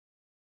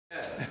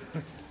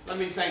Let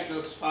me thank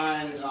this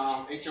fine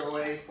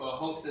HOA for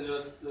hosting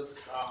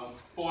this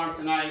forum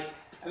tonight.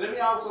 And let me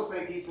also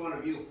thank each one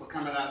of you for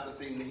coming out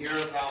this evening to hear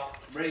us out,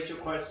 raise your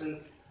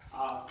questions,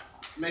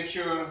 make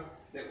sure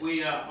that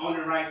we are on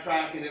the right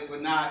track, and if we're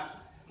not,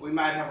 we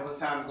might have a little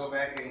time to go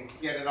back and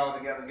get it all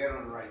together, get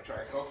on the right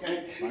track,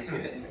 okay?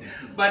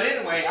 But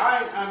anyway,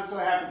 I'm so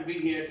happy to be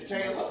here to tell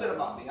you a little bit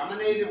about me. I'm a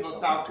native of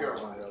South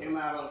Carolina. Came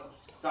out of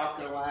South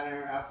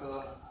Carolina after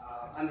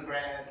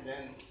undergrad,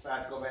 then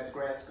decided to go back to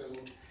grad school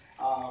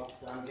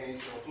down in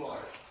Gainesville,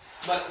 Florida.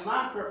 But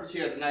my purpose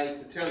here tonight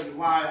is to tell you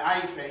why I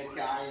think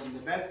I am the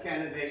best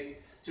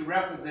candidate to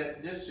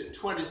represent District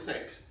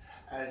 26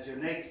 as your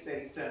next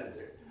state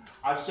senator.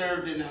 I've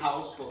served in the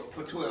House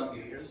for 12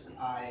 years.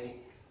 I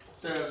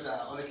served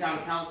on the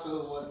county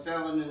council for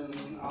 7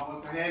 and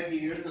almost a half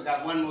years. I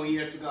got 1 more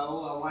year to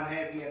go, or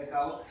 1.5 year to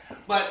go.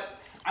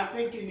 But I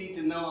think you need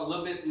to know a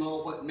little bit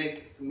more what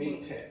makes me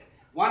tick.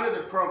 One of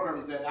the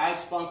programs that I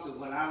sponsored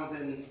when I was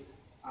in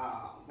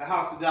the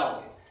House of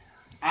Delegates,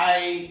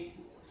 I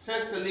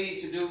sensed the need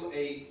to do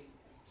a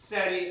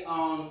study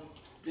on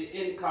the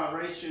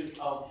incarceration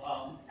of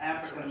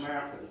African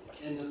Americans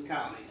in this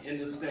county, in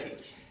this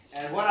state.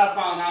 And what I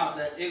found out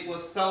that it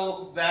was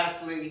so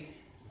vastly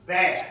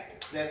bad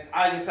that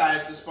I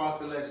decided to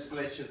sponsor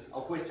legislation,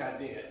 of which I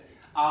did.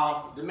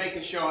 To make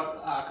it short,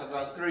 because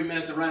I was 3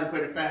 minutes of running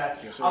pretty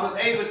fast, yes, I was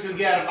able to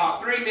get about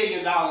 $3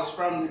 million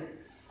from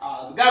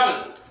the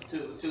governor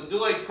to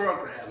do a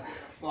program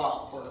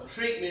for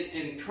treatment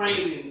and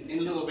training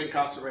in lieu of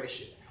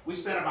incarceration. We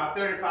spend about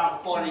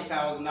 $35,000 or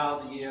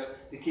 $40,000 a year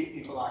to keep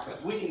people locked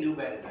up. We can do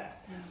better than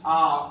that.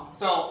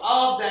 So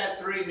of that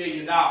 $3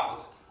 million,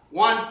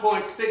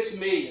 1.6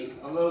 million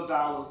of those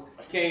dollars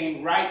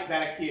came right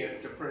back here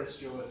to Prince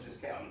George's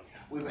County.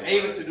 We were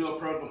able to do a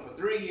program for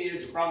 3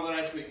 years. You probably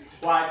ask me,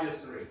 why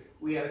just 3?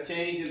 We had a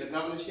change in the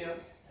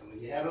governorship, and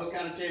when you have those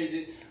kind of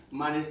changes,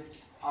 money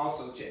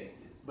also changes.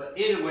 But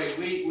anyway,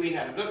 we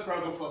had a good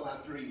program for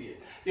about 3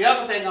 years. The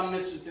other thing I'm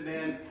interested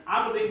in,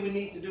 I believe we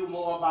need to do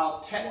more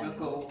about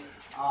technical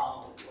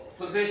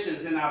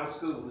positions in our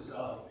schools.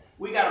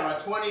 We got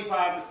about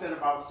 25%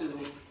 of our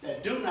students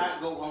that do not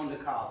go on to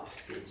college.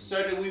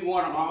 Certainly we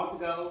want them all to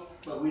go,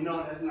 but we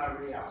know that's not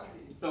reality.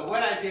 So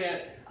what I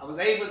did, I was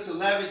able to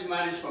leverage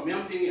money from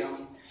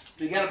MGM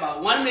to get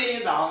about $1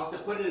 million to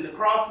put into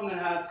Crossing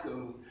High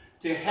School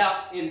to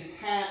help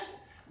enhance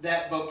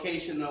that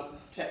vocational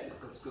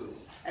technical school.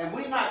 And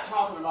we're not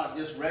talking about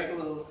just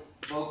regular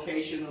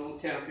vocational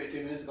 10 or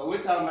 15 minutes ago.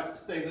 We're talking about the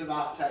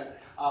state-of-the-art type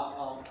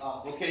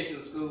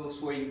vocational schools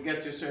where you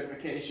get your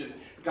certification,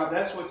 because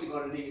that's what you're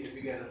going to need if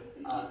you get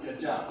a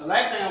job. The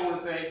last thing I want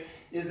to say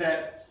is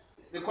that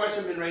the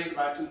question has been raised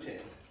about 210.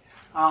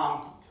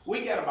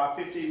 We get about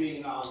 $15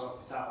 million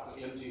off the top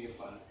of MGA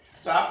funding.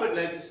 So I put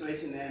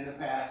legislation there in the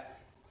past.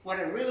 What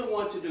I really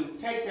want to do,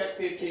 take that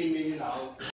 $15 million,